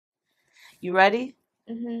You ready?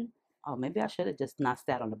 Mm-hmm. Oh, maybe I should have just not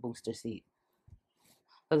sat on the booster seat.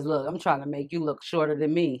 Because look, I'm trying to make you look shorter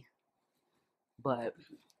than me. But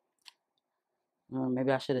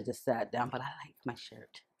maybe I should have just sat down, but I like my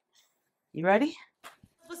shirt. You ready?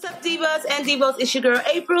 What's up, Divas and Divos? It's your girl,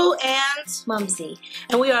 April and Mumsy.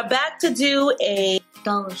 And we are back to do a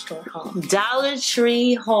Dollar store haul. Dollar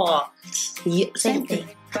Tree haul. Yeah, same thing.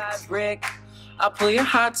 Brick by brick, I'll pull your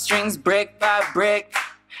heartstrings brick by brick.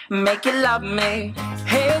 Make you love me.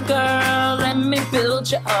 Hey girl, let me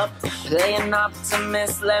build you up. Play an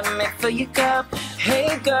optimist, let me fill your cup.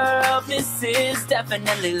 Hey girl, this is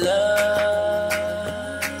definitely love.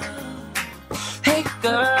 Hey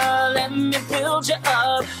girl, let me build you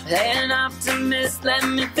up. Play an optimist, let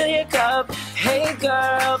me fill your cup. Hey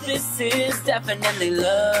girl, this is definitely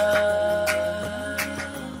love.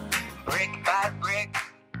 Brick by brick.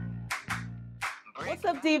 What's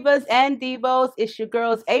up, Divas and Divos? It's your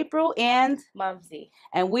girls, April and Mumsy.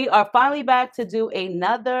 we are finally back to do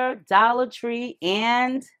another Dollar Tree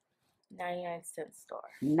and 99-cent store.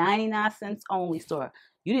 99 cents only store.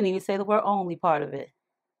 You didn't even say the word only part of it.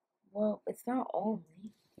 Well, it's not only.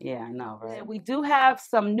 Yeah, I know, right? We do have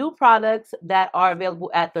some new products that are available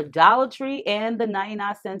at the Dollar Tree and the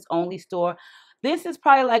 99 cents only store. This is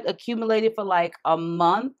probably like accumulated for like a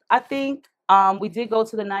month, I think. We did go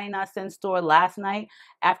to the 99-cent store last night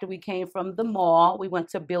after we came from the mall. We went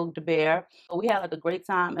to Build-A-Bear. We had like a great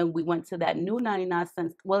time, and we went to that new 99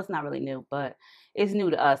 cents. Well, it's not really new, but it's new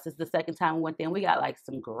to us. It's the second time we went there, and we got like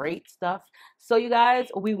some great stuff. So you guys,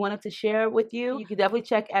 we wanted to share it with you. You can definitely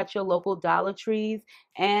check at your local Dollar Trees,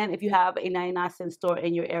 and if you have a 99-cent store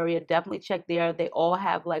in your area, definitely check there. They all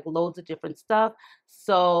have like loads of different stuff.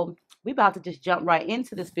 So we about to just jump right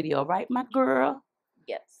into this video, right, my girl?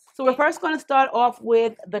 Yes. So we're first going to start off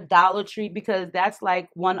with the Dollar Tree because that's like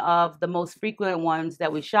one of the most frequent ones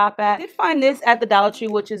that we shop at. I did find this at the Dollar Tree,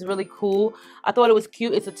 which is really cool. I thought it was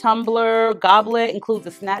cute. It's a tumbler goblet, includes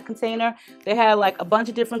a snack container. They had like a bunch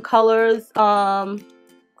of different colors. Green.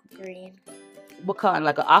 What color?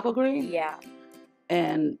 Like an aqua green? Yeah.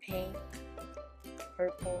 And Pink.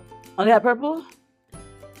 Purple. oh, they had purple?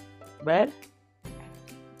 Red?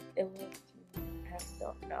 It was. I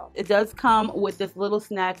don't know. It does come with this little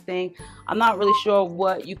snack thing. I'm not really sure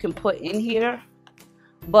what you can put in here,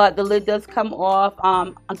 but the lid does come off.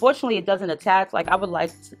 Unfortunately, it doesn't attach. Like I would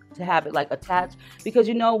like to have it like attached because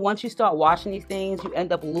you know once you start washing these things, you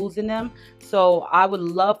end up losing them. So I would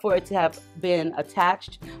love for it to have been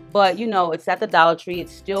attached, but you know it's at the Dollar Tree.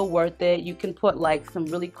 It's still worth it. You can put like some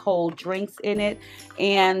really cold drinks in it,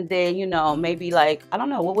 and then you know maybe like I don't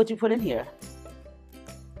know, what would you put in here?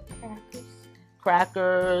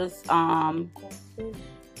 Crackers,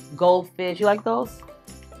 goldfish. You like those?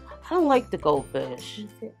 I don't like the goldfish.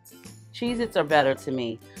 Cheez-Its are better to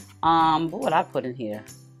me. What would I put in here?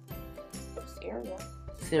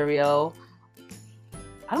 Cereal.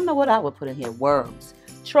 I don't know what I would put in here. Worms.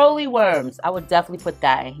 Trolley worms. I would definitely put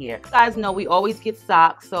that in here. You guys know we always get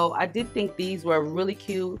socks, so I did think these were really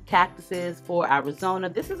cute cactuses for Arizona.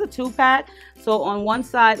 This is a 2-pack. So on one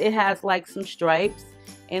side it has like some stripes.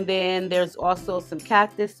 And then there's also some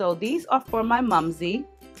cactus. So these are for my mumsy.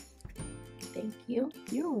 Thank you.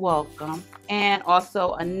 You're welcome. And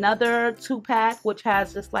also another 2-pack, which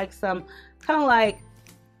has just like some kind of like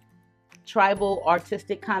tribal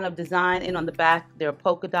artistic kind of design. And on the back, they're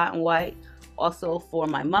polka dot and white. Also for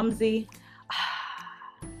my mumsy.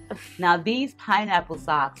 Now these pineapple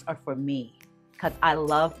socks are for me because I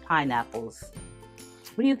love pineapples.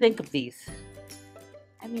 What do you think of these?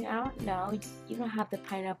 I mean, I don't know. You don't have the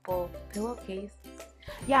pineapple pillowcase.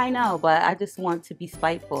 Yeah, I know, but I just want to be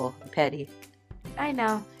spiteful, petty. I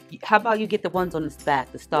know. How about you get the ones on the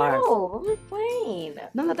back, the stars? No, those are plain.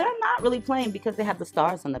 No, they're not really plain because they have the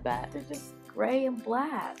stars on the back. They're just gray and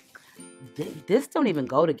black. This don't even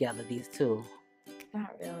go together, these two.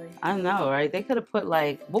 Not really. I know, right? They could have put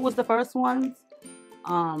like, what was the first ones?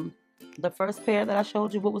 The first pair that I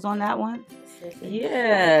showed you, what was on that one?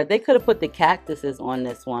 Yeah, they could have put the cactuses on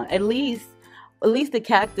this one. At least the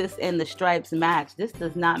cactus and the stripes match. This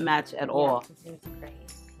does not match at all. It's gray,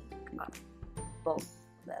 pink, both of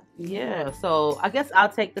them. Yeah, so I guess I'll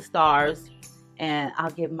take the stars and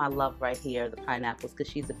I'll give my love right here, the pineapples,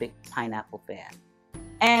 because she's a big pineapple fan.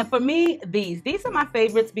 And for me, these are my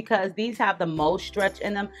favorites because these have the most stretch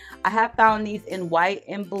in them. I have found these in white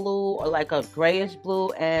and blue or like a grayish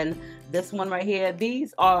blue, and this one right here,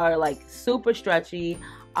 these are like super stretchy.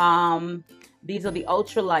 These are the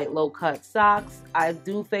ultralight low cut socks. I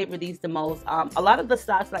do favor these the most. A lot of the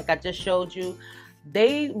socks like I just showed you,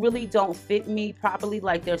 they really don't fit me properly.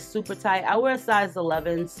 Like they're super tight. I wear a size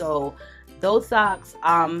 11, so those socks,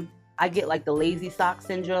 I get like the lazy sock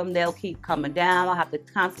syndrome. They'll keep coming down. I'll have to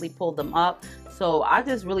constantly pull them up. So I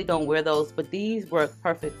just really don't wear those, but these work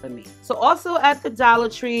perfect for me. So also at the Dollar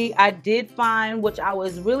Tree, I did find, which I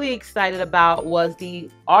was really excited about, was the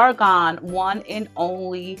Argan One and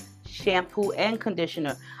Only shampoo and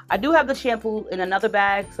conditioner. I do have the shampoo in another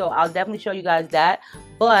bag, so I'll definitely show you guys that.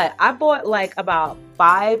 But I bought like about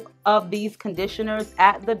 5 of these conditioners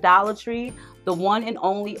at the Dollar Tree. The One and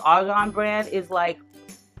Only Argan brand is like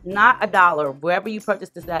not $1 wherever you purchase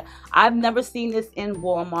this at. I've never seen this in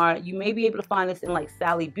Walmart. You may be able to find this in like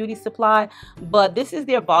Sally Beauty Supply, but this is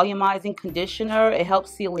their volumizing conditioner. It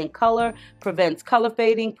helps seal in color, prevents color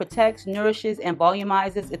fading, protects, nourishes, and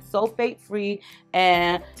volumizes. It's sulfate free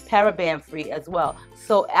and paraben free as well.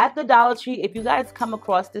 So at the Dollar Tree, if you guys come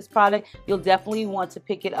across this product, you'll definitely want to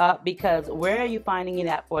pick it up, because where are you finding it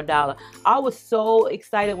at for $1? I was so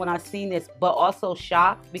excited when I seen this, but also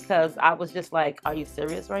shocked, because I was just like, are you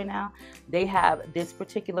serious right now? They have this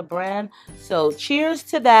particular brand. So cheers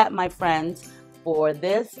to that, my friends, for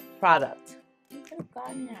this product. You could have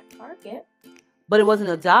gotten it at Target. But it wasn't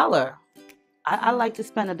 $1. I like to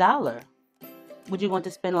spend $1. Would you want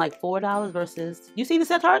to spend like $4 versus, you see this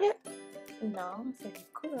at Target? No, I said you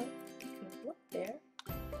could have. You could have looked there.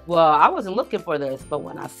 Well, I wasn't looking for this, but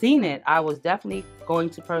when I seen it, I was definitely going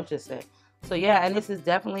to purchase it. So yeah, and this is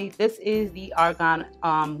the Argan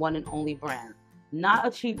One and Only brand. Not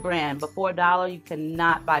a cheap brand, but for $1, you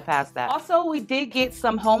cannot bypass that. Also, we did get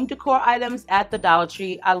some home decor items at the Dollar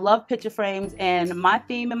Tree. I love picture frames, and my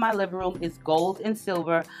theme in my living room is gold and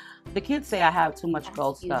silver. The kids say I have too much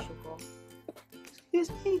gold stuff.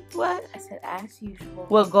 Excuse me, what? I said as usual.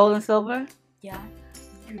 What, gold and silver? Yeah,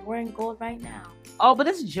 you're wearing gold right now. Oh, but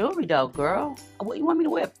it's jewelry though, girl. What you want me to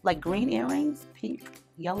wear? Like green earrings? Pink?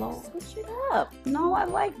 Yellow? Switch it up. No, I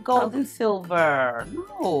like gold and silver.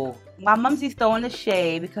 No. My mumsy's throwing the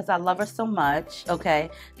shade because I love her so much.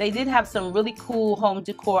 Okay. They did have some really cool home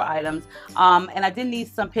decor items. And I did need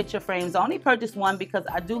some picture frames. I only purchased one because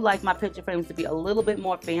I do like my picture frames to be a little bit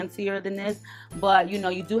more fancier than this. But you know,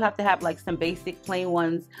 you do have to have like some basic plain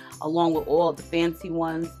ones along with all the fancy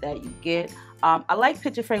ones that you get. I like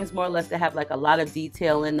picture frames more or less that have like a lot of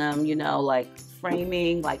detail in them, you know, like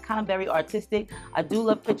framing, like kind of very artistic. I do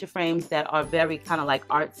love picture frames that are very kind of like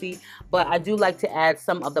artsy, but I do like to add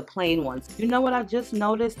some of the plain ones. You know what I just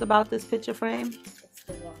noticed about this picture frame? It's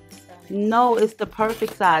the wrong size. No, it's the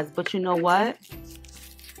perfect size, but you know what?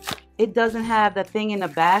 It doesn't have the thing in the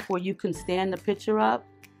back where you can stand the picture up.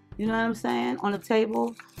 You know what I'm saying? On the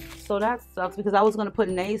table. So that sucks, because I was going to put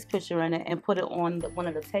Nay's picture in it and put it on one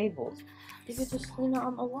of the tables. You could just lean it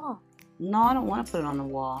on the wall. No, I don't want to put it on the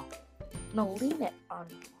wall. No, lean it on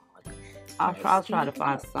the wall. I'll try to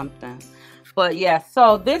find something. But yeah,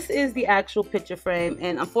 so this is the actual picture frame,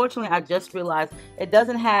 and unfortunately I just realized it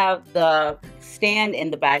doesn't have the stand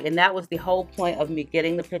in the back, and that was the whole point of me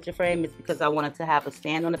getting the picture frame, is because I wanted to have a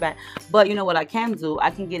stand on the back. But you know what I can do?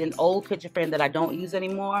 I can get an old picture frame that I don't use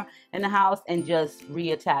anymore in the house and just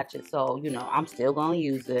reattach it. So you know, I'm still gonna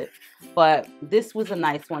use it. But this was a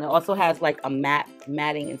nice one. It also has like a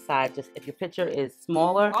matting inside, just if your picture is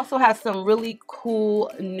smaller. It also has some really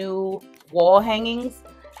cool new wall hangings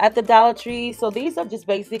at the Dollar Tree. So these are just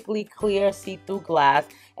basically clear see-through glass,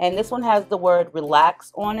 and this one has the word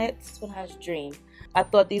relax on it. This one has dream. I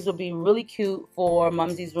thought these would be really cute for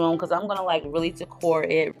Mumsy's room, because I'm gonna like really decor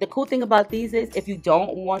it. The cool thing about these is if you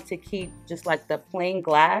don't want to keep just like the plain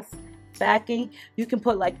glass backing, you can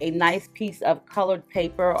put like a nice piece of colored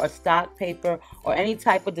paper or stock paper or any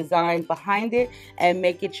type of design behind it and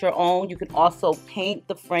make it your own. You can also paint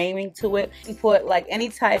the framing to it and put like any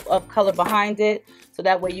type of color behind it, so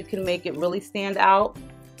that way you can make it really stand out.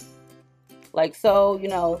 Like so, you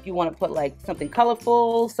know, if you want to put like something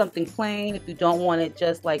colorful, something plain, if you don't want it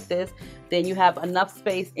just like this, then you have enough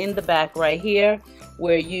space in the back right here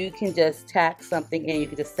where you can just tack something in. You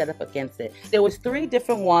can just set up against it. There was 3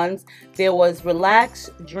 different ones. There was relax,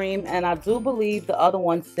 dream, and I do believe the other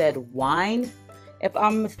one said wine, if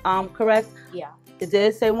I'm correct. Yeah. Did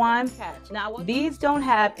it say wine? Now, these don't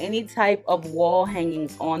have any type of wall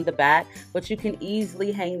hangings on the back, but you can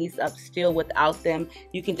easily hang these up still without them.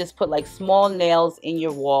 You can just put like small nails in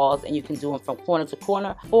your walls, and you can do them from corner to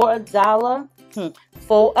corner for $1.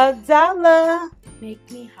 For $1.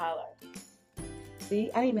 Make me holler.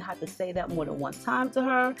 See, I didn't even have to say that more than one time to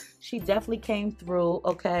her. She definitely came through,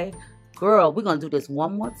 okay? Girl, we're going to do this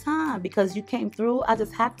one more time because you came through. I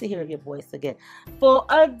just have to hear your voice again. For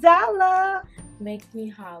 $1. Make me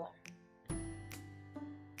holler.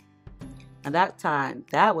 And that time,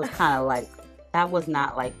 that was kind of like, that was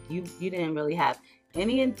not like, you didn't really have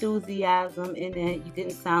any enthusiasm in it. You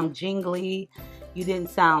didn't sound jingly. You didn't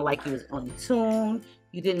sound like you was on tune.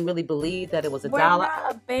 You didn't really believe that it was $1. We're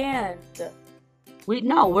not a band.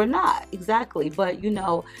 No, we're not exactly. But you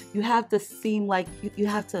know, you have to seem like you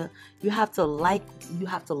have to like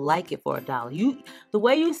it for $1. The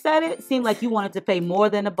way you said it seemed like you wanted to pay more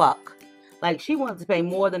than $1. Like she wanted to pay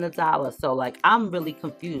more than $1. So like I'm really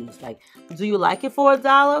confused. Like, do you like it for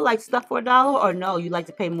 $1? Like stuff for $1, or no, you like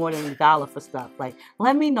to pay more than $1 for stuff? Like,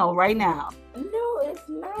 let me know right now. No, it's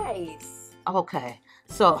nice. Okay,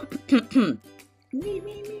 so me.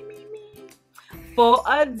 For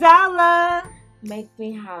 $1. Make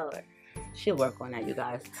me holler. She'll work on that, you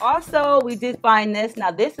guys. Also, we did find this. Now,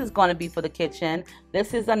 this is going to be for the kitchen.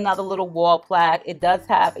 This is another little wall plaque. It does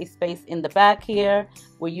have a space in the back here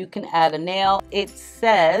where you can add a nail. It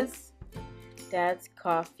says, Dad's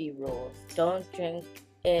coffee rules. Don't drink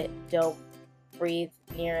it. Don't breathe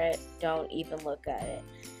near it. Don't even look at it.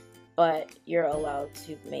 But you're allowed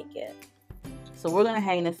to make it. so we're going to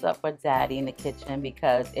hang this up for Daddy in the kitchen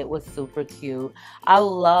because it was super cute. I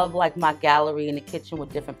love like my gallery in the kitchen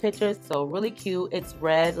with different pictures. So really cute. It's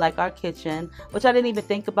red like our kitchen, which I didn't even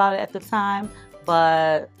think about it at the time.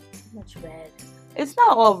 But Too much red. it's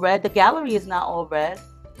not all red. The gallery is not all red.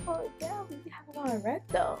 Oh, yeah, we have a lot of red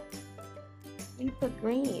though. We put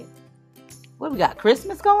green. What we got?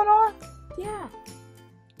 Christmas going on? Yeah.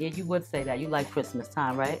 Yeah, you would say that. You like Christmas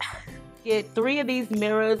time, right? Get 3 of these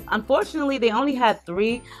mirrors. Unfortunately, they only had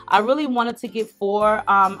 3. I really wanted to get 4.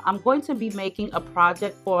 I'm going to be making a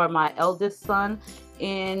project for my eldest son.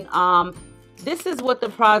 And this is what the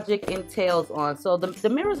project entails on. So the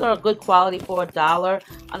mirrors are a good quality for $1.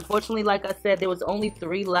 Unfortunately, like I said, there was only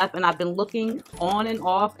 3 left. And I've been looking on and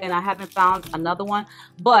off. And I haven't found another one.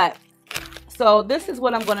 But, so this is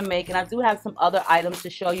what I'm going to make. And I do have some other items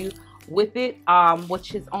to show you with it,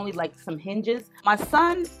 which is only like some hinges. My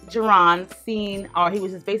son Jerron he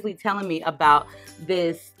was just basically telling me about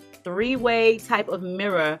this 3-way type of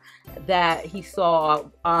mirror that he saw,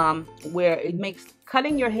 where it makes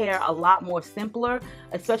cutting your hair a lot more simpler,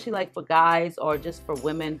 especially like for guys or just for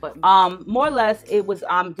women. But more or less it was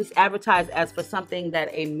just advertised as for something that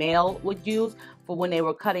a male would use for when they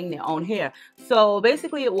were cutting their own hair. So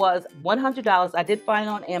basically it was $100. I did find it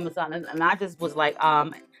on Amazon, and I just was like,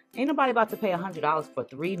 ain't nobody about to pay $100 for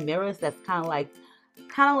 3 mirrors that's kind of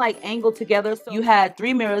like angled together. So you had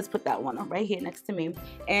 3 mirrors, put that one right here next to me,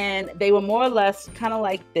 and they were more or less kind of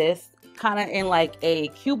like this, kind of in like a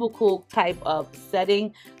cubicle type of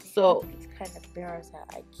setting. So These kind of mirrors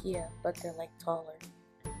at IKEA, but they're like taller.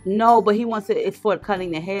 no, but he wants it's for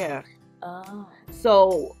cutting the hair. Oh.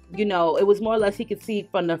 So, you know, it was more or less he could see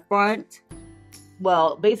from the front.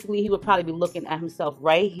 Well, basically, he would probably be looking at himself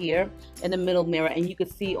right here in the middle mirror, and you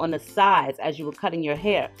could see on the sides as you were cutting your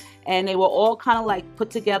hair. And they were all kind of like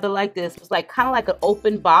put together like this. It was like kind of like an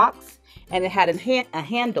open box, and it had a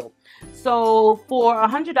handle. So for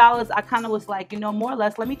 $100, I kind of was like, you know, more or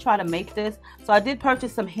less, let me try to make this. So I did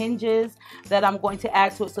purchase some hinges that I'm going to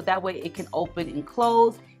add to it, so that way it can open and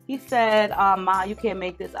close. He said, Ma, you can't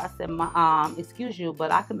make this. I said, excuse you,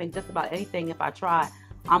 but I can make just about anything if I try.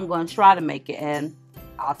 I'm going to try to make it, and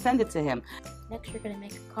I'll send it to him. Next, you're going to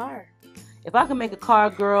make a car. If I can make a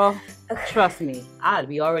car, girl, trust me, I'd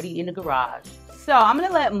be already in the garage. So I'm going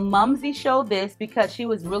to let Mumsy show this because she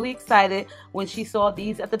was really excited when she saw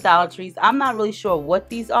these at the Dollar Trees. I'm not really sure what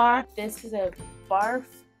these are. This is a barf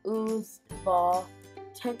ooze ball.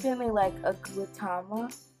 Technically like a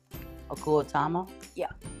Guatama. A Guatama? Yeah.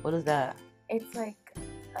 What is that? It's like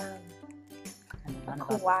a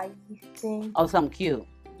kawaii thing. Oh, something cute.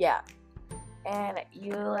 Yeah. And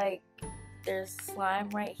you like, there's slime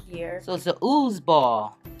right here. So it's an ooze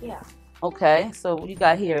ball. Yeah. Okay, so what you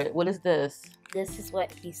got here? What is this? This is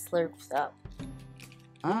what he slurps up.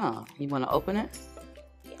 Oh, you want to open it?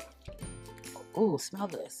 Yeah. Ooh, smell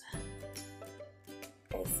this.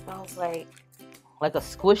 It smells like a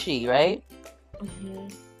squishy, right? Mm-hmm.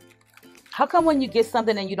 How come when you get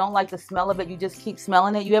something and you don't like the smell of it, you just keep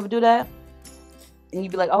smelling it? You ever do that? And you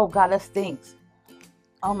be like, oh God, that stinks.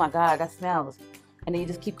 Oh my God, that smells. And then you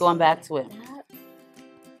just keep going back to it.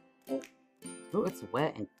 Oh, it's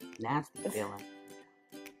wet and nasty feeling.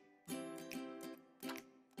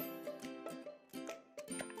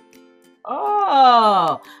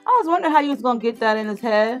 Oh, I was wondering how you was going to get that in his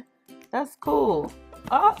head. That's cool.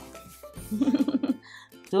 Oh.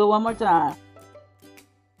 Do it one more time.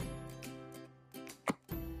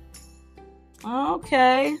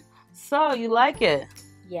 Okay. So, you like it?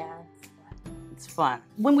 Yeah. It's fun.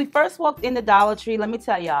 When we first walked in the Dollar Tree, let me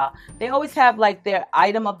tell y'all, they always have like their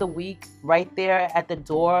item of the week right there at the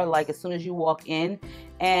door, like as soon as you walk in.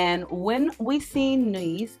 And when we seen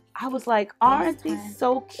these, I was like, aren't these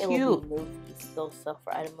so cute? those sell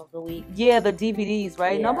for item of the week. Yeah, the DVDs,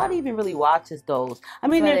 right? Yeah. Nobody even really watches those. I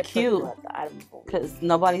mean, they're cute the because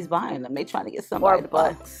nobody's buying them. They trying to get somebody to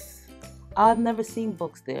buy. I've never seen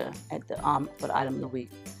books there at the for the item of the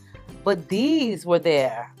week, but these were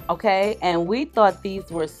there, okay? And we thought these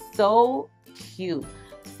were so cute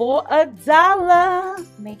for $1.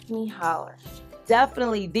 Make me holler.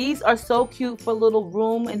 Definitely, these are so cute for little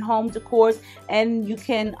room and home decors. And you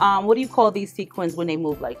can, what do you call these sequins when they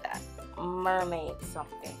move like that? Mermaid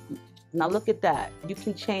something. Now look at that. You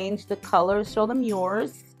can change the colors. Show them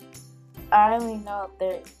yours. I don't even know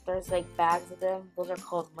if there's like bags of them. Those are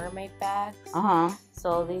called mermaid bags.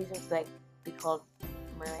 So these are like be called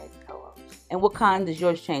mermaid colors. And what kind does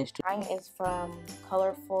yours change to? Mine is from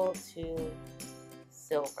colorful to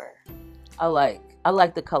silver. I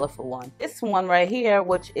like the colorful one. This one right here,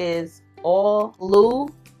 which is all blue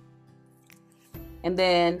and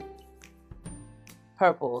then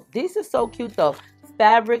purple. These are so cute though.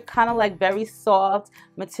 Fabric, kind of like very soft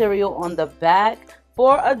material on the back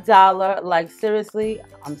for $1. Like seriously,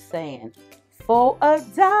 I'm saying for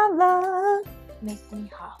 $1. Make me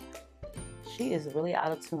holler. She is really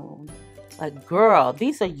out of tune. Like, girl,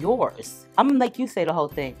 these are yours. I'm gonna make you say the whole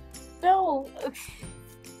thing. No.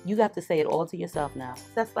 You got to say it all to yourself now.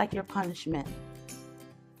 That's like your punishment.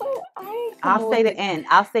 But I'll say the end.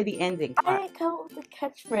 I'll say the ending part. I didn't come up with the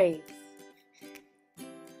catchphrase.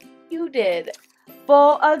 You did.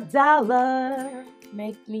 For $1.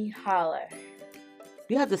 Make me holler.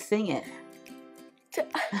 You have to sing it.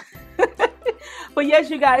 But yes,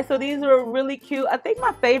 you guys, so these are really cute. I think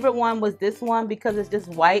my favorite one was this one because it's just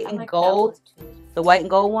white and gold. The white and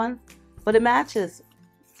gold one. But it matches.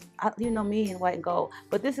 You know me in white and gold.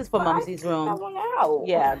 But this is for Mumsy's room. That one out.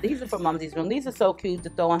 Yeah, these are for Mumsy's room. These are so cute to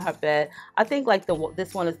throw on her bed. I think like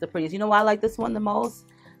this one is the prettiest. You know why I like this one the most?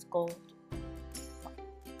 It's gold.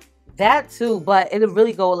 That too, but it'll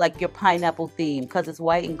really go like your pineapple theme because it's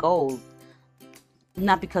white and gold.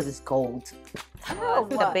 Not because it's gold.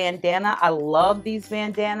 The bandana. I love these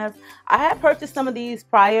bandanas. I had purchased some of these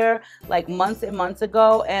prior, like months and months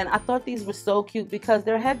ago, and I thought these were so cute because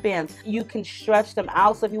they're headbands. You can stretch them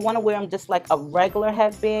out, so if you want to wear them just like a regular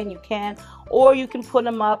headband, you can, or you can put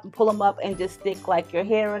them up and pull them up and just stick like your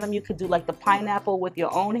hair in them. You could do like the pineapple with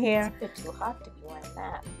your own hair. It's too hot to be wearing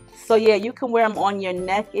that. So yeah, you can wear them on your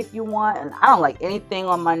neck if you want, and I don't like anything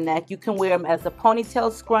on my neck. You can wear them as a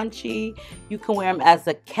ponytail scrunchie. You can wear them as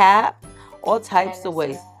a cap. All types of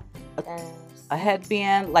ways. A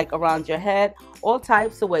headband like around your head. All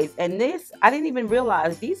types of ways. And this, I didn't even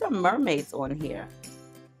realize these are mermaids on here.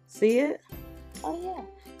 See it? Oh yeah.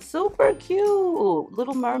 Super cute.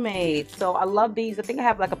 Little mermaids. So I love these. I think I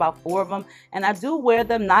have like about 4 of them. And I do wear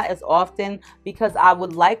them not as often because I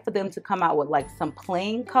would like for them to come out with like some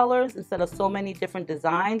plain colors instead of so many different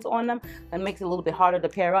designs on them. That makes it a little bit harder to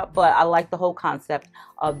pair up. But I like the whole concept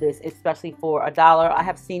of this, especially for $1. I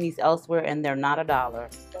have seen these elsewhere and they're not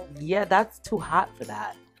 $1. Yeah, that's too hot for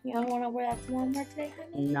that. You don't want to wear that to Walmart today,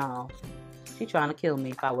 honey? No. She's trying to kill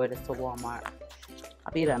me if I wear this to Walmart.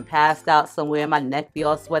 I'll be done passed out somewhere. My neck be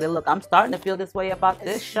all sweaty. Look, I'm starting to feel this way about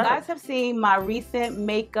this shirt. You guys have seen my recent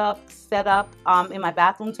makeup setup in my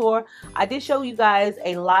bathroom tour. I did show you guys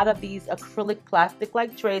a lot of these acrylic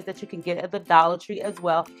plastic-like trays that you can get at the Dollar Tree as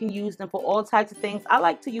well. You can use them for all types of things. I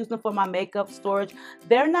like to use them for my makeup storage.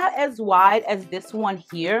 They're not as wide as this one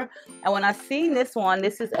here. And when I seen this one,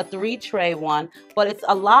 this is a 3-tray one, but it's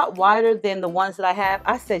a lot wider than the ones that I have.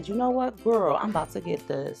 I said, you know what, girl, I'm about to get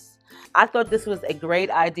this. I thought this was a great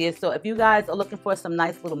idea. So if you guys are looking for some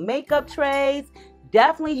nice little makeup trays,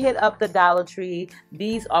 definitely hit up the Dollar Tree.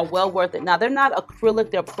 These are well worth it. Now, they're not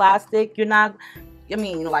acrylic, they're plastic. You're not, I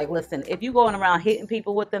mean, like, listen, if you're going around hitting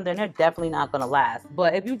people with them, then they're definitely not going to last.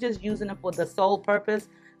 But if you're just using them for the sole purpose,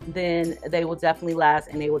 then they will definitely last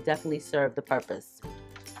and they will definitely serve the purpose.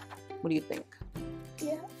 What do you think?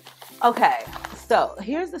 Yeah. Okay, so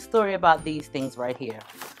here's the story about these things right here.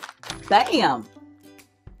 Bam!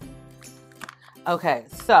 Okay,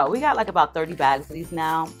 so we got like about 30 bags of these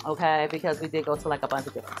now, okay, because we did go to like a bunch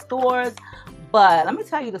of different stores. But let me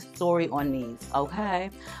tell you the story on these, okay?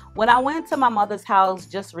 When I went to my mother's house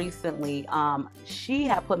just recently, she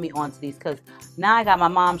had put me onto these because now I got my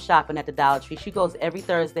mom shopping at the Dollar Tree. She goes every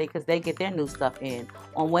Thursday because they get their new stuff in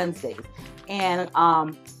on Wednesdays. And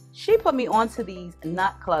she put me onto these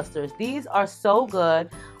nut clusters. These are so good.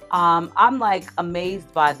 I'm like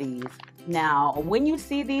amazed by these. Now, when you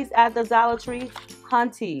see these at the Dollar Tree,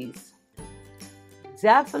 hunties,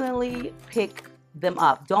 definitely pick them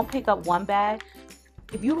up. Don't pick up one bag.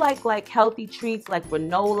 If you like healthy treats like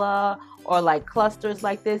granola or like clusters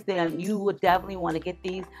like this, then you would definitely want to get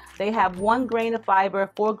these. They have 1 grain of fiber,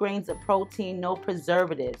 4 grains of protein, no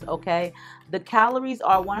preservatives, okay? The calories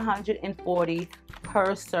are 140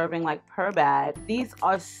 per serving, like per bag. These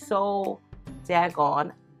are so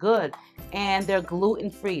daggone good, and they're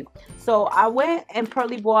gluten-free. So I went and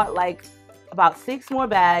Pearly bought like about 6 more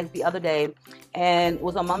bags the other day, and it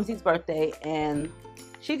was on Mumsy's birthday, and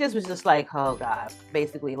she just was just like, oh God,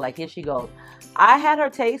 basically, like, here she goes. I had her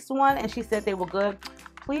taste one, and she said they were good.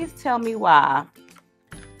 Please tell me why.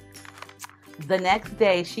 The next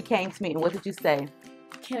day, she came to me, and what did you say?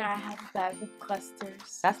 Can I have a bag of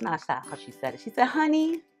clusters? That's not how she said it. She said,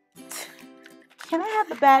 honey, can I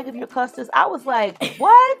have a bag of your clusters? I was like,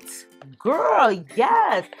 what? Girl,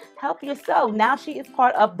 yes. Help yourself. Now she is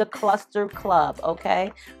part of the cluster club,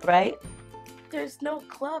 okay? Right? There's no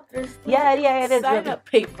club. There's no yeah, it is. sign-up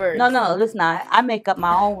papers. No, listen, I make up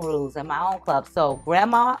my own rules and my own club. So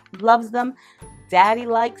grandma loves them. Daddy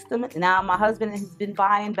likes them. Now my husband has been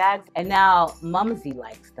buying bags, and now Mumsy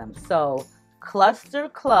likes them. So cluster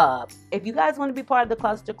club. If you guys want to be part of the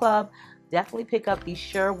cluster club, definitely pick up these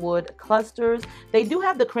Sherwood clusters. They do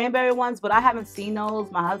have the cranberry ones, but I haven't seen those.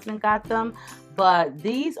 My husband got them. But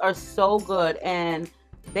these are so good, and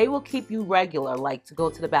they will keep you regular, like to go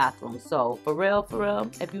to the bathroom. So for real,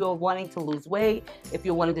 if you are wanting to lose weight, if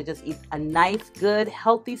you're wanting to just eat a nice, good,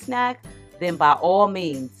 healthy snack, then by all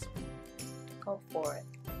means, go for it.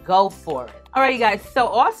 Go for it. All right, you guys. So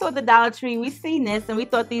also at the Dollar Tree, we seen this, and we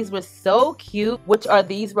thought these were so cute. Which are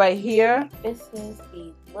these right here? This is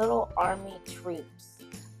the Little Army Troops,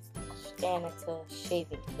 and it's a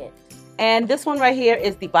shaving kit. And this one right here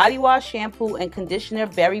is the body wash, shampoo, and conditioner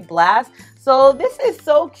Berry Blast. So this is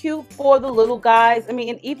so cute for the little guys. I mean,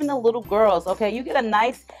 and even the little girls, okay? You get a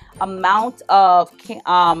nice amount of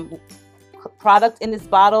product in this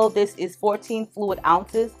bottle. This is 14 fluid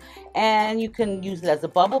ounces, and you can use it as a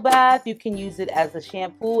bubble bath. You can use it as a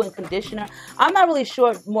shampoo and conditioner. I'm not really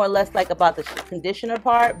sure more or less like about the conditioner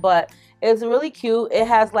part, but it's really cute. It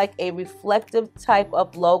has like a reflective type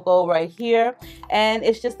of logo right here, and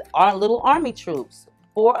it's just our little army troops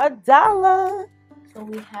for $1. So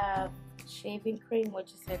we have shaving cream,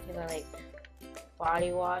 which is something like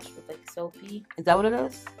body wash with like soapy. Is that what it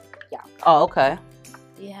is? Yeah. Oh, okay.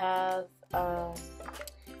 We have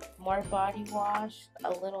more body wash,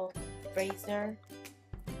 a little razor,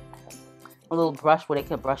 a little brush where they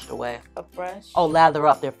can brush it away. A brush. Oh, lather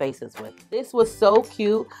up their faces with. This was so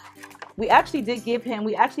cute. We actually did give him,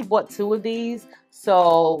 we actually bought 2 of these.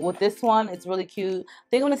 So with this one, it's really cute.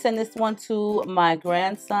 They're going to send this one to my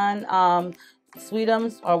grandson,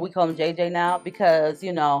 Sweetums, or we call him JJ now, because,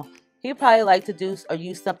 you know, he'd probably like to do or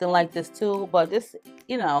use something like this too. But this,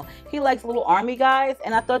 you know, he likes little army guys,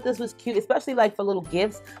 and I thought this was cute, especially like for little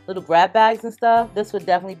gifts, little grab bags and stuff. This would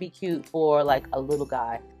definitely be cute for like a little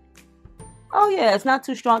guy. Oh yeah, it's not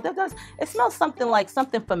too strong. It smells something like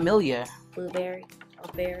something familiar. Blueberry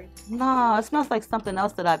or berry? No, it smells like something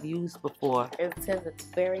else that I've used before. It says it's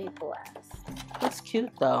Berry Blast. It's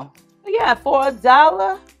cute though. But yeah, for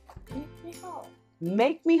 $1. Make me holler.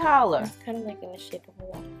 Make me holler. It's kind of like in the shape of a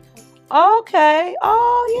walkie-talkie. Okay.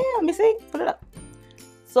 Oh yeah, let me see. Put it up.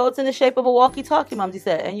 So it's in the shape of a walkie-talkie, Mumsy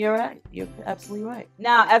said, and you're right. You're absolutely right.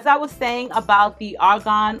 Now, as I was saying about the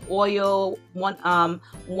Argan oil one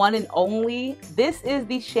and only, this is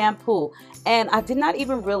the shampoo, and I did not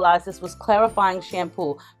even realize this was clarifying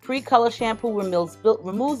shampoo. Pre-color shampoo removes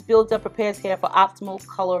buildup, prepares hair for optimal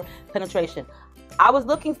color penetration. I was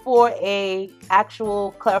looking for a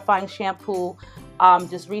actual clarifying shampoo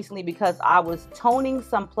just recently because I was toning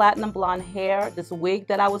some platinum blonde hair, this wig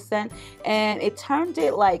that I was sent, and it turned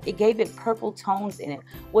it like, it gave it purple tones in it,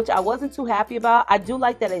 which I wasn't too happy about. I do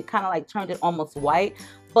like that it kind of like turned it almost white,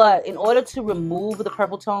 but in order to remove the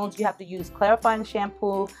purple tones, you have to use clarifying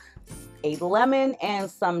shampoo, a lemon, and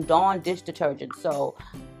some Dawn dish detergent. So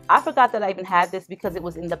I forgot that I even had this because it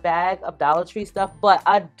was in the bag of Dollar Tree stuff, but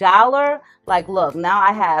 $1, like look, now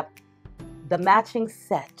I have the matching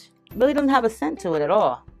set. Really doesn't have a scent to it at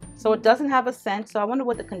all. So it doesn't have a scent, so I wonder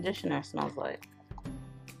what the conditioner smells like.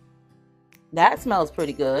 That smells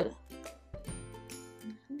pretty good.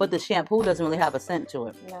 But the shampoo doesn't really have a scent to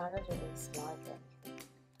it. No, it doesn't really smell like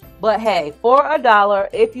it. But hey, for $1,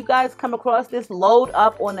 if you guys come across this, load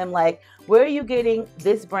up on them. Like, where are you getting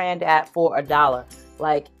this brand at for $1?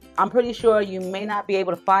 Like, I'm pretty sure you may not be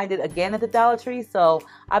able to find it again at the Dollar Tree. So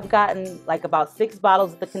I've gotten like about 6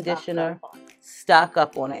 bottles of the conditioner, stock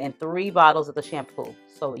up on it, and 3 bottles of the shampoo.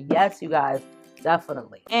 So yes, you guys,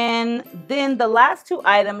 definitely. And then the last 2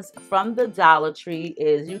 items from the Dollar Tree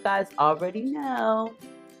is, you guys already know,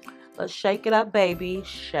 let's shake it up, baby.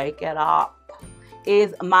 Shake it up.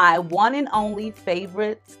 is my one and only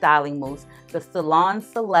favorite styling mousse, the Salon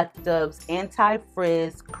Selectives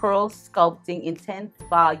Anti-Frizz Curl Sculpting Intense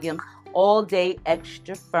Volume All Day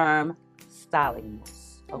Extra Firm Styling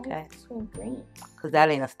Mousse. Okay? Oh, it's so green. Because that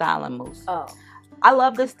ain't a styling mousse. Oh. I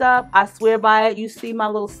love this stuff. I swear by it. You see my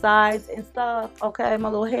little sides and stuff, okay? My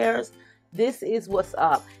little hairs. This is what's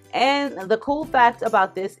up. And the cool fact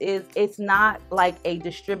about this is it's not like a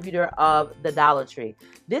distributor of the Dollar Tree.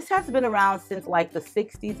 This has been around since like the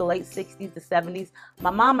 60s, the late 60s, the 70s. My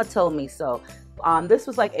mama told me so. This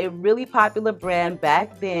was like a really popular brand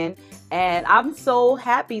back then. And I'm so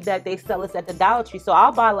happy that they sell this at the Dollar Tree. So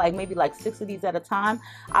I'll buy like maybe like 6 of these at a time.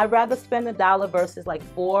 I'd rather spend $1 versus like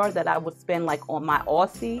 4 that I would spend like on my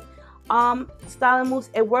Aussie styling mousse.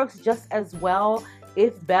 It works just as well.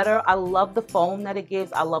 It's better. I love the foam that it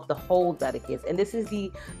gives. I love the hold that it gives. And this is the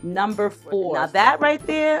number 4. Now that right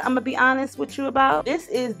there, I'm going to be honest with you about. This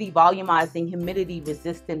is the volumizing, humidity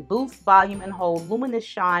resistant, boost volume and hold, luminous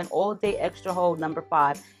shine, all day extra hold number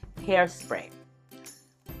 5 hairspray.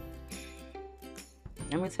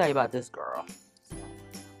 Let me tell you about this girl.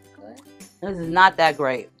 Good. This is not that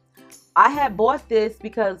great. I had bought this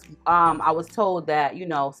because I was told that, you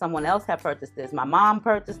know, someone else had purchased this. My mom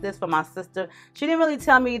purchased this for my sister. She didn't really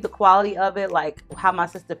tell me the quality of it, like how my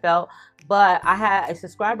sister felt. But I had a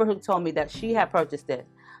subscriber who told me that she had purchased it.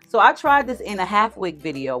 So I tried this in a half wig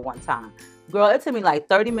video one time. Girl, it took me like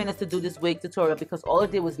 30 minutes to do this wig tutorial because all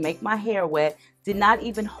it did was make my hair wet, did not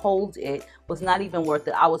even hold it, was not even worth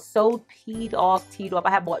it. I was so teed off. I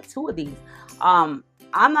had bought 2 of these.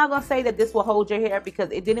 I'm not going to say that this will hold your hair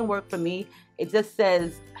because it didn't work for me. It just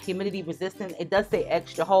says humidity resistant. It does say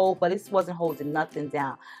extra hold, but it wasn't holding nothing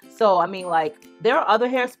down. So, I mean, like, there are other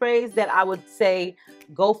hairsprays that I would say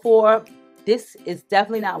go for. This is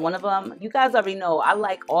definitely not one of them. You guys already know I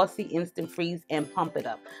like Aussie Instant Freeze and Pump It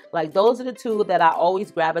Up. Like, those are the 2 that I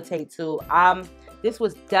always gravitate to. This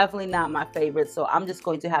was definitely not my favorite, so I'm just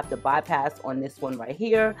going to have to bypass on this one right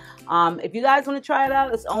here. If you guys want to try it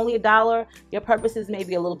out, it's only $1. Your purposes may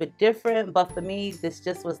be a little bit different, but for me, this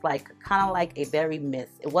just was like kind of like a very miss.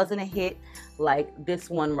 It wasn't a hit like this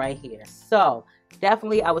one right here. So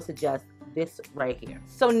definitely I would suggest this right here.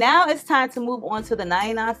 So now it's time to move on to the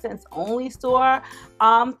 99 cents only store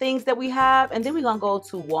things that we have, and then we're gonna go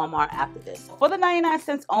to Walmart after this. For the 99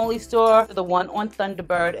 cents only store, the one on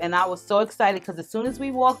Thunderbird, and I was so excited because as soon as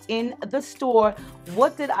we walked in the store,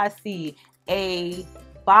 what did I see? A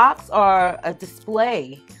box or a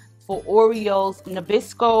display for Oreos,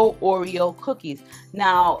 Nabisco Oreo cookies.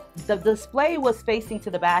 Now, the display was facing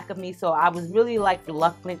to the back of me, so I was really like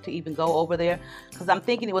reluctant to even go over there because I'm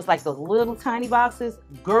thinking it was like those little tiny boxes.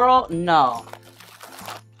 Girl, no.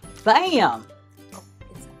 Bam! Oh,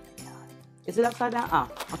 it's upside down. Is it upside down? Oh,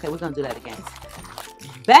 okay, we're gonna do that again.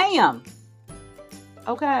 Bam!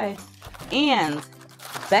 Okay. And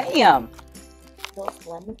bam! Those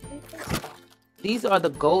lemon flavors? These are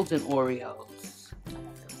the golden Oreos.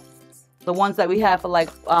 The ones that we have for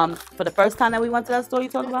like for the first time that we went to that store you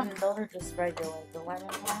talking about? Those are just regular, the lemon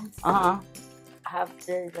ones. Uh-huh. I have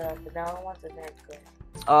the vanilla ones and they're good.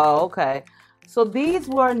 Oh, okay. So these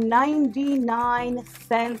were 99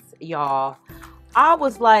 cents, y'all. I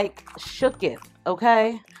was like shooketh,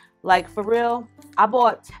 okay? Like for real. I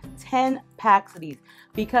bought 10 packs of these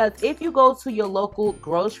because if you go to your local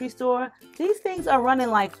grocery store, these things are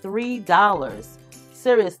running like $3.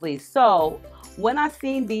 Seriously. So when I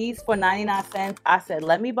seen these for 99 cents, I said,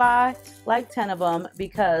 let me buy like 10 of them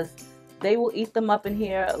because they will eat them up in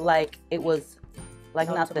here like it was like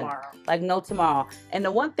no nothing. Tomorrow. Like no tomorrow. And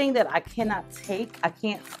the one thing that I cannot take, I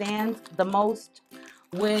can't stand the most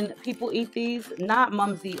when people eat these, not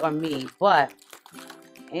Mumsy or me, but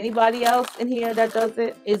anybody else in here that does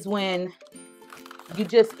it, is when you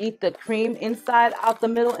just eat the cream inside out the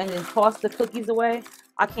middle and then toss the cookies away.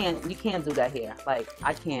 You can't do that here. Like,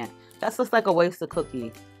 I can't. That's just like a waste of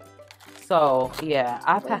cookie. So, yeah,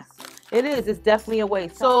 it is. It's definitely a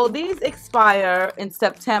waste. So, these expire in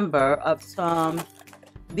September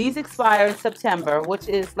which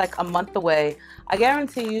is like a month away. I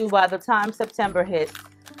guarantee you by the time September hits,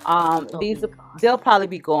 they'll probably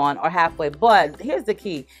be gone or halfway. But here's the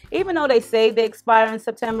key. Even though they say they expire in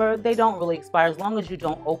September, they don't really expire as long as you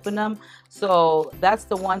don't open them. So, that's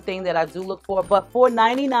the one thing that I do look for. But for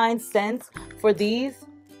 99 cents for these,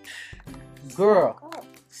 girl,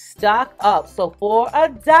 stock up. So for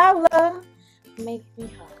 $1, make me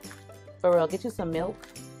hot. For real, get you some milk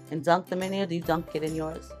and dunk them in there. Do you dunk it in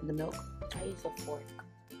yours, in the milk? I use a fork.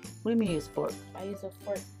 What do you mean you use a fork? I use a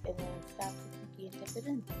fork and then stab the cookie and dip it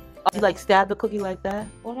in. Oh, you like stab the cookie like that?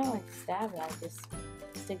 Well, not like stab it. I just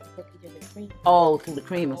stick the cookie to the cream. Oh, to the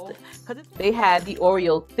cream. Because they had the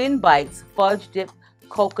Oreo Thin Bites fudge dip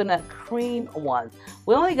coconut cream ones.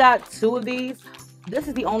 We only got 2 of these. This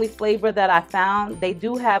is the only flavor that I found. They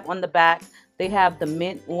do have on the back, they have the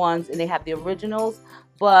mint ones and they have the originals,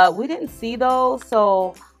 but we didn't see those,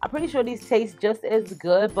 so I'm pretty sure these taste just as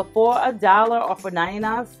good. But for $1 or for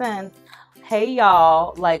 99 cents, hey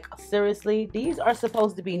y'all, like seriously, these are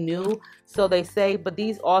supposed to be new, so they say, but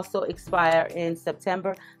these also expire in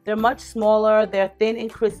September. They're much smaller, they're thin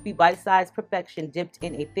and crispy, bite-sized perfection, dipped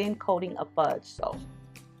in a thin coating of fudge. So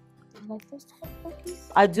You like those type of cookies?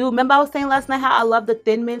 I do. Remember I was saying last night how I love the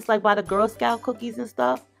Thin Mints, like by the Girl Scout cookies and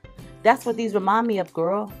stuff? That's what these remind me of,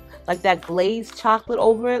 girl. Like that glazed chocolate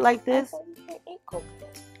over it like I this. thought you can't eat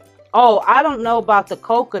coconut. Oh, I don't know about the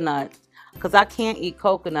coconut, because I can't eat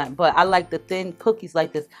coconut, but I like the thin cookies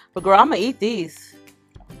like this. But girl, I'm going to eat these.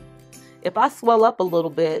 If I swell up a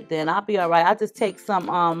little bit, then I'll be all right. I just take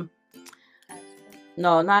some,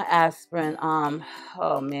 no, not aspirin.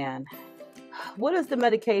 Oh man. What is the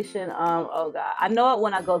medication? Oh God, I know it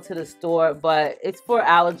when I go to the store, but it's for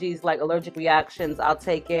allergies, like allergic reactions. I'll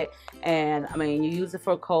take it, and I mean, you use it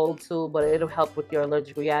for a cold too, but it'll help with your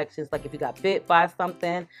allergic reactions. Like if you got bit by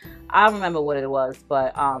something, I don't remember what it was,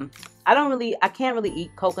 but I can't really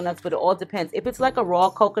eat coconuts, but it all depends. If it's like a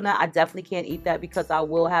raw coconut, I definitely can't eat that because I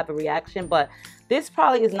will have a reaction. But this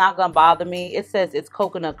probably is not gonna bother me. It says it's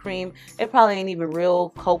coconut cream. It probably ain't even real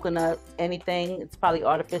coconut anything. It's probably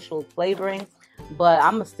artificial flavoring. But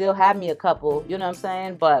I'm gonna still have me a couple, you know what I'm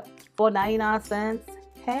saying? But for 99 cents,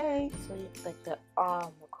 hey. So you like the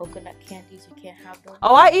coconut candies, you can't have those?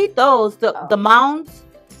 Oh, I eat those. The mounds.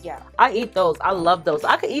 Yeah. I eat those. I love those.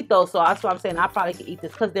 I could eat those, so that's what I'm saying. I probably could eat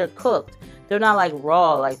this because they're cooked. They're not like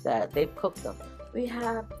raw like that. They've cooked them. We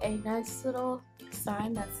have a nice little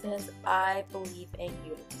sign that says, I believe in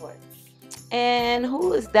unicorns. And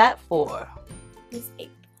who is that for? Miss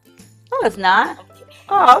April. No, it's not. Okay.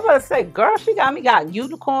 Oh, I was about to say, girl, she got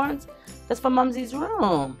unicorns. That's for Mumsy's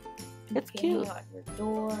room. It's You can hang cute. it on your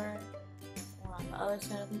door, or on the other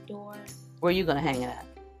side of the door, Where are you gonna hang it at?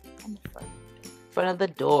 on the front. Front of the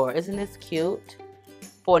door. Isn't this cute?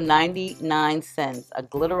 For 99 cents, a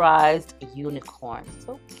glitterized unicorn.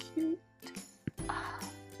 So cute.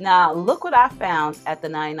 Now, look what I found at the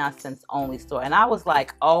 99 cents only store. And I was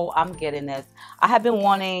like, oh, I'm getting this. I have been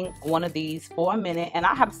wanting one of these for a minute, and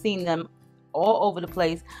I have seen them all over the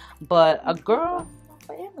place. But a girl,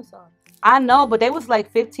 For Amazon. I know, but they was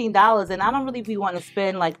like $15, and I don't really be wanting to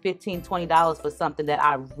spend like $15, $20 for something that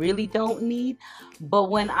I really don't need.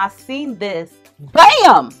 But when I seen this,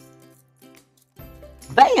 bam!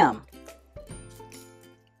 Bam!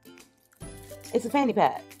 It's a fanny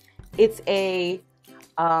pack. It's a,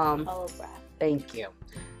 Holograph. thank you.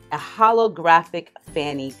 A holographic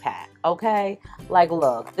fanny pack, okay? Like,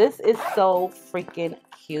 look, this is so freaking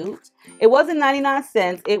cute. It wasn't 99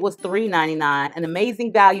 cents. It was $3.99. An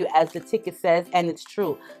amazing value, as the ticket says, and it's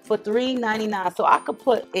true. For $3.99, so I could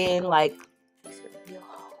put in, like,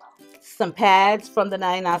 some pads from the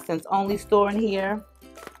 99 cents only store in here.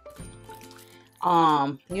 You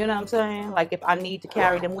know what I'm saying? Like, if I need to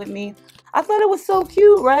carry them with me. I thought it was so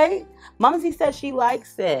cute, right? Mumsy said she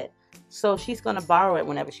likes it. So she's going to borrow it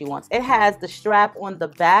whenever she wants. It has the strap on the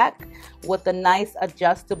back with the nice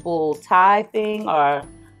adjustable tie thing or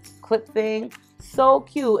clip thing. So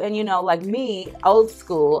cute. And, you know, like me, old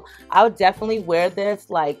school, I would definitely wear this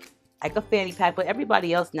like a fanny pack. But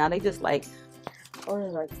everybody else now, they just like... Or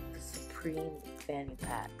like the Supreme fanny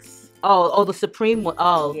packs. Oh, the Supreme one.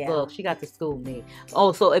 Oh, Yeah. Look, she got to school me.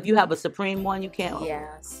 Oh, so if you have a Supreme one, you can't...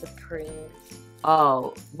 Yeah, Supreme.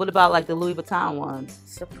 Oh, what about like the Louis Vuitton ones?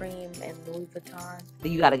 Supreme and Louis Vuitton.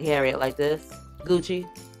 You got to carry it like this. Gucci.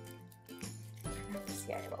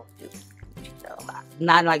 Yeah, I won't do Gucci though.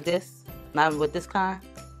 Not like this. Not with this kind.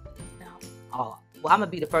 No. Oh, well, I'm gonna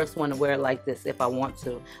be the first one to wear it like this if I want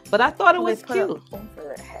to. But I thought it was They put cute. it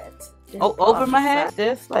over their heads. Oh, over my head.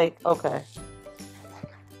 This like okay.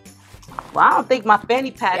 Well, I don't think my fanny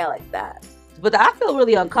pack. Yeah, like that. But I feel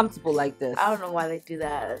really uncomfortable like this. I don't know why they do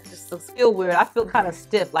that. It just looks feel weird. I feel kind of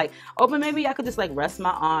stiff. Like, oh, but maybe I could just like rest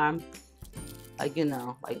my arm, like you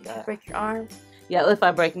know, like that. Break your arm. Yeah, if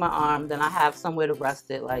I break my arm, then I have somewhere to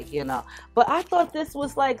rest it, like you know. But I thought this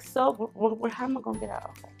was like so. How am I gonna get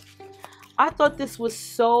out? Okay. I thought this was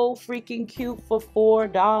so freaking cute for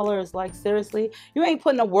 $4. Like seriously, you ain't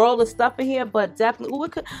putting a world of stuff in here, but definitely, ooh,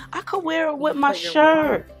 I could wear it with my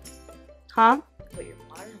shirt, huh? Put your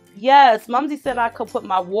water. Yes, Mumsy said I could put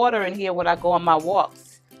my water in here when I go on my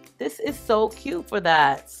walks. This is so cute for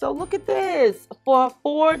that. So look at this. For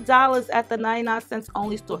 $4 at the 99 cents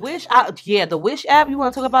only store. The Wish app. You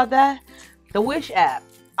want to talk about that? The Wish app.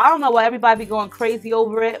 I don't know why everybody be going crazy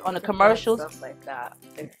over it on the commercials. Stuff like that.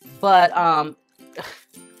 But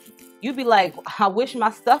you'd be like, I wish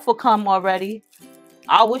my stuff would come already.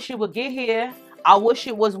 I wish it would get here. I wish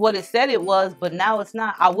it was what it said it was, but now it's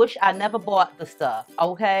not. I wish I never bought the stuff.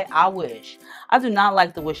 Okay, I wish. I do not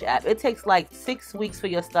like the Wish app. It takes like 6 weeks for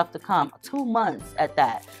your stuff to come. 2 months at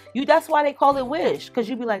that. That's why they call it Wish, because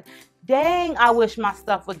you'd be like, dang, I wish my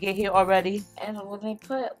stuff would get here already. And when they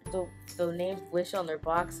put the name Wish on their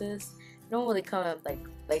boxes, they don't really come in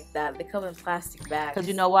like that. They come in plastic bags. Because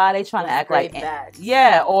you know why? They trying to act like bags.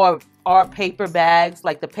 Yeah, or paper bags,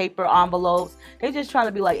 like the paper envelopes. They just trying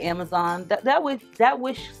to be like Amazon. That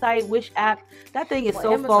Wish site, Wish app, that thing is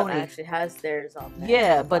so Amazon phony. actually has theirs on there.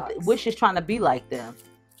 Yeah, but Wish is trying to be like them.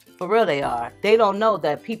 For real, they are. They don't know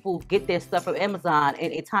that people get their stuff from Amazon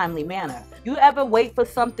in a timely manner. You ever wait for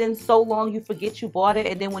something so long you forget you bought it,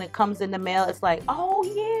 and then when it comes in the mail, it's like, oh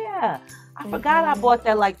yeah, I forgot I bought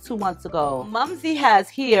that like 2 months ago. Mumsy has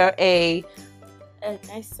here a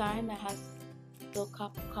nice sign that has a little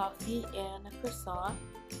cup of coffee and a croissant,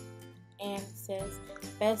 and it says,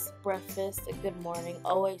 "Best breakfast, a good morning,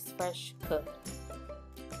 always fresh cooked."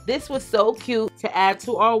 This was so cute to add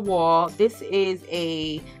to our wall. This is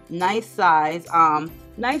a nice size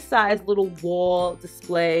little wall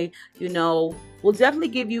display. You know, we'll definitely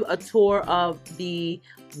give you a tour of the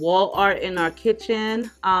wall art in our kitchen.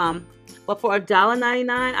 But for $1.99,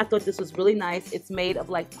 I thought this was really nice. It's made of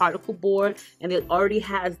like particle board, and it already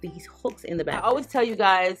has these hooks in the back. I always tell you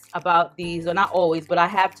guys about these, or not always, but I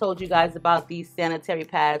have told you guys about these sanitary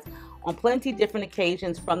pads on plenty different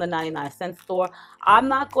occasions from the 99-cent store. I'm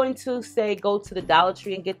not going to say go to the Dollar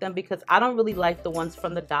Tree and get them, because I don't really like the ones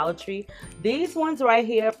from the Dollar Tree. These ones right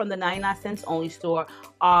here from the 99-cent only store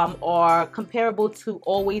are comparable to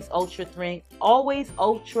Always Ultra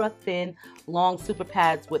Thin long super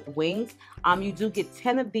pads with wings. You do get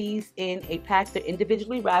 10 of these in a pack. They're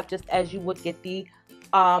individually wrapped just as you would get the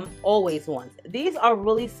Always ones. These are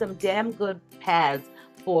really some damn good pads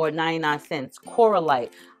for 99 cents. Coralite.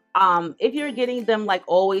 If you're getting them like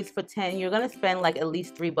Always for 10, you're gonna spend like at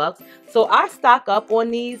least $3. So I stock up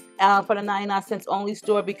on these for the 99-cent only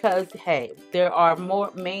store, because hey, there are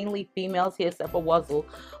mainly females here except for Wuzzle,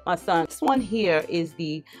 my son. This one here is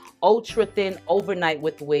the Ultra Thin Overnight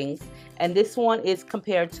with Wings, and this one is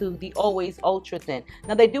compared to the Always Ultra Thin.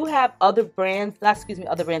 Now they do have other brands,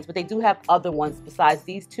 but they do have other ones besides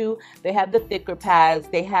these two. They have the thicker pads.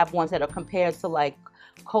 They have ones that are compared to like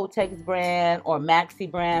Kotex brand or Maxi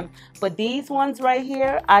brand, but these ones right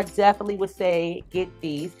here, I definitely would say get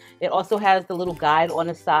these. It also has the little guide on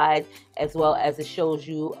the side, as well as it shows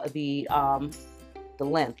you the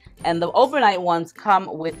length. And the overnight ones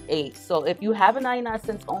come with 8. So if you have a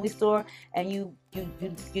 99-cent only store and you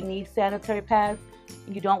need sanitary pads,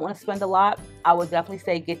 you don't want to spend a lot, I would definitely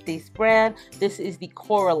say get this brand. This is the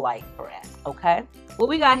Coralite brand. Okay, what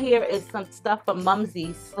we got here is some stuff from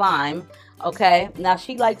Mumsy Slime. Okay, now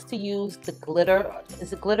she likes to use the glitter.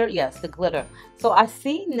 Is it glitter? Yes, the glitter. So I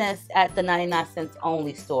seen this at the 99-cent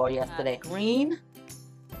only store yesterday. Green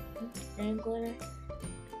glitter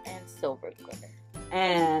and silver glitter.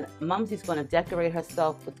 And Mumsy's going to decorate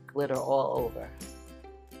herself with glitter all over.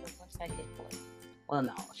 Once I get glitter. Well,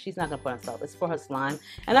 no, she's not going to put herself. It's for her slime.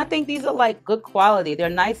 And I think these are like good quality. They're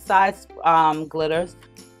nice size glitters.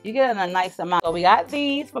 You get a nice amount. So we got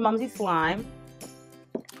these for Mumsy Slime.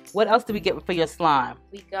 What else did we get for your slime?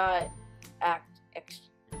 We got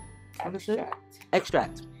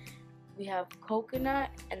extract. We have coconut,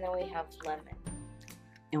 and then we have lemon.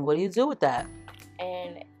 And what do you do with that?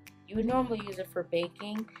 And you would normally use it for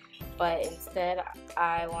baking, but instead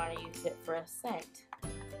I want to use it for a scent.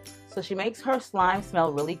 So she makes her slime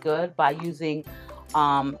smell really good by using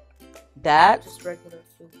that. Just regular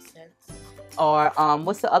food scents. Or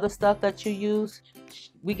what's the other stuff that you use?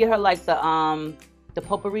 We get her like the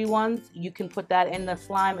potpourri ones. You can put that in the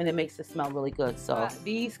slime and it makes it smell really good. So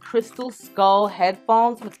these crystal skull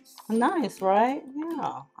headphones, nice, right?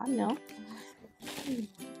 Yeah, I know.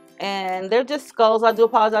 And they're just skulls. I do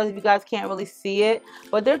apologize if you guys can't really see it,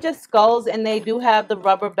 but they're just skulls, and they do have the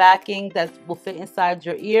rubber backing that will fit inside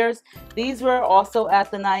your ears. These were also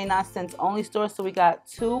at the 99-cent only store, so we got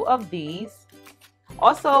 2 of these.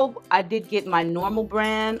 Also, I did get my normal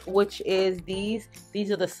brand, which is these.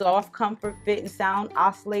 These are the soft comfort, fit, and sound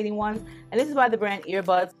oscillating ones. And this is by the brand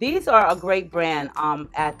Earbuds. These are a great brand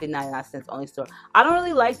at the 99-cent only store. I don't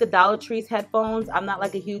really like the Dollar Tree's headphones. I'm not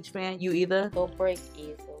like a huge fan. You either? They'll break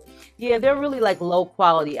easily. Yeah, they're really like low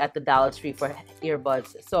quality at the Dollar Tree for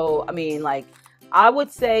earbuds. So, I mean, like, I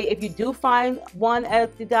would say if you do find one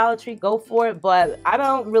at the Dollar Tree, go for it. But I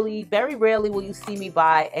don't really, very rarely will you see me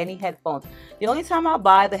buy any headphones. The only time I'll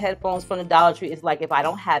buy the headphones from the Dollar Tree is like if I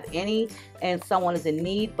don't have any and someone is in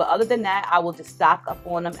need. But other than that, I will just stock up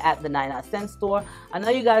on them at the 99-cent store. I know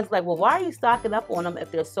you guys are like, well, why are you stocking up on them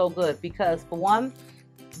if they're so good? Because for one,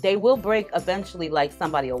 they will break eventually. Like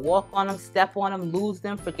somebody will walk on them, step on them, lose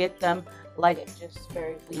them, forget them. Like, It's just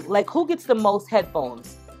very weird. like who gets the most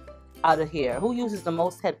headphones out of here? Who uses the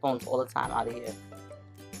most headphones all the time out of here?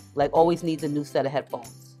 Like always needs a new set of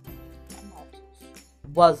headphones.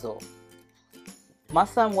 Wuzzle. My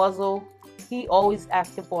son Wuzzle, he always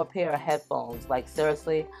asking for a pair of headphones. Like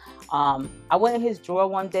seriously. I went in his drawer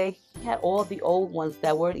one day. He had all the old ones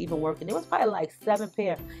that weren't even working. There was probably like 7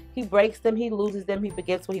 pair. He breaks them, he loses them, he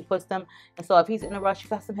forgets where he puts them. And so if he's in a rush, you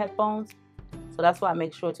got some headphones. So that's why I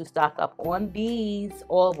make sure to stock up on these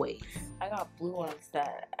always. I got blue ones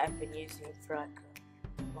that I've been using for like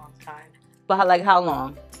a long time. But like how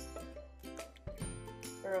long?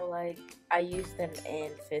 For like, I used them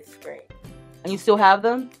in 5th grade. And you still have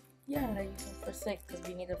them? Yeah, and I use them for 6th because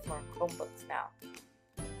we need them for our Chromebooks now.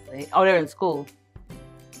 See? Oh, they're in school.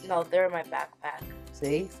 No, they're in my backpack.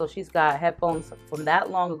 See? So she's got headphones from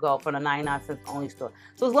that long ago from the 99-cent only store.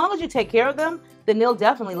 So as long as you take care of them, then they'll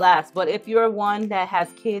definitely last. But if you're one that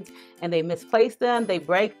has kids and they misplace them, they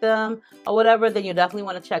break them or whatever, then you definitely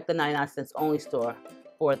want to check the 99-cent only store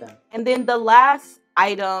for them. And then the last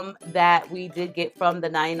item that we did get from the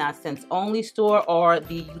 99-cent only store are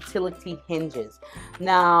the utility hinges.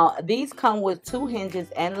 Now these come with 2 hinges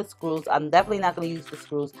and the screws. I'm definitely not going to use the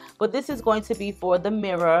screws, but this is going to be for the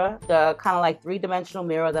mirror, the kind of like 3-dimensional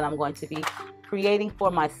mirror that I'm going to be creating for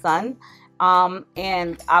my son.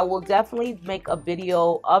 And I will definitely make a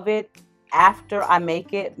video of it after I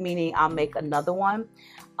make it, meaning I'll make another one.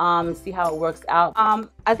 And see how it works out.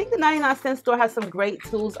 I think the 99-cent store has some great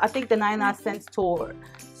tools. I think the 99-cent store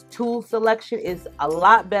tool selection is a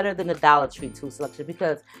lot better than the Dollar Tree tool selection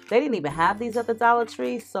because they didn't even have these at the Dollar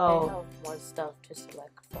Tree. So they have more stuff to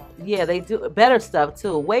select from. Yeah, they do better stuff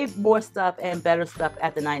too. Way more stuff and better stuff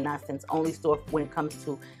at the 99-cent only store when it comes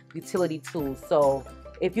to utility tools. So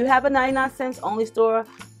if you have a 99-cent only store,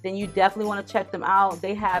 then you definitely want to check them out.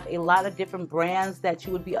 They have a lot of different brands that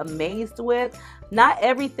you would be amazed with. Not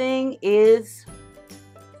everything is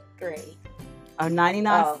Great. or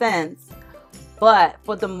 99 cents, but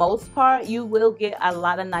for the most part, you will get a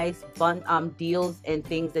lot of nice deals and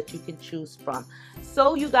things that you can choose from.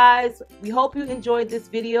 So you guys, we hope you enjoyed this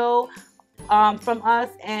video from us,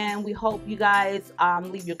 and we hope you guys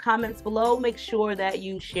leave your comments below. Make sure that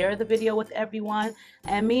you share the video with everyone,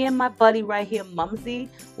 and me and my buddy right here, Mumsy,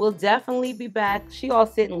 will definitely be back. She all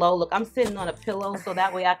sitting low. Look, I'm sitting on a pillow so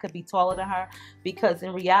that way I could be taller than her, because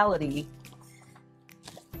in reality,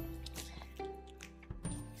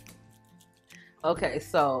 okay,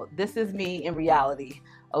 so this is me in reality,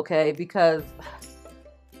 okay, because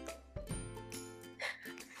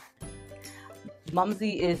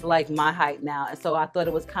Mumsy is like my height now, and so I thought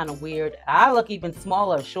it was kind of weird. I look even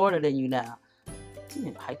smaller, shorter than you now. You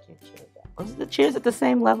need to hike your chair down. Was the chairs at the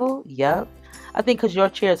same level? Yep. I think because your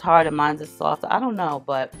chair is hard and mine's is soft. I don't know,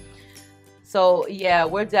 but so yeah,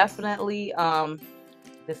 we're definitely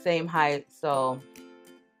the same height. So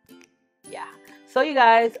yeah. So you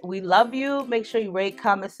guys, we love you. Make sure you rate,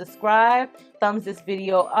 comment, subscribe, thumbs this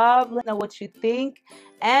video up. Let me know what you think,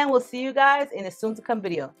 and we'll see you guys in a soon to come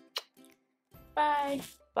video. Bye.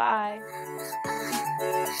 Bye.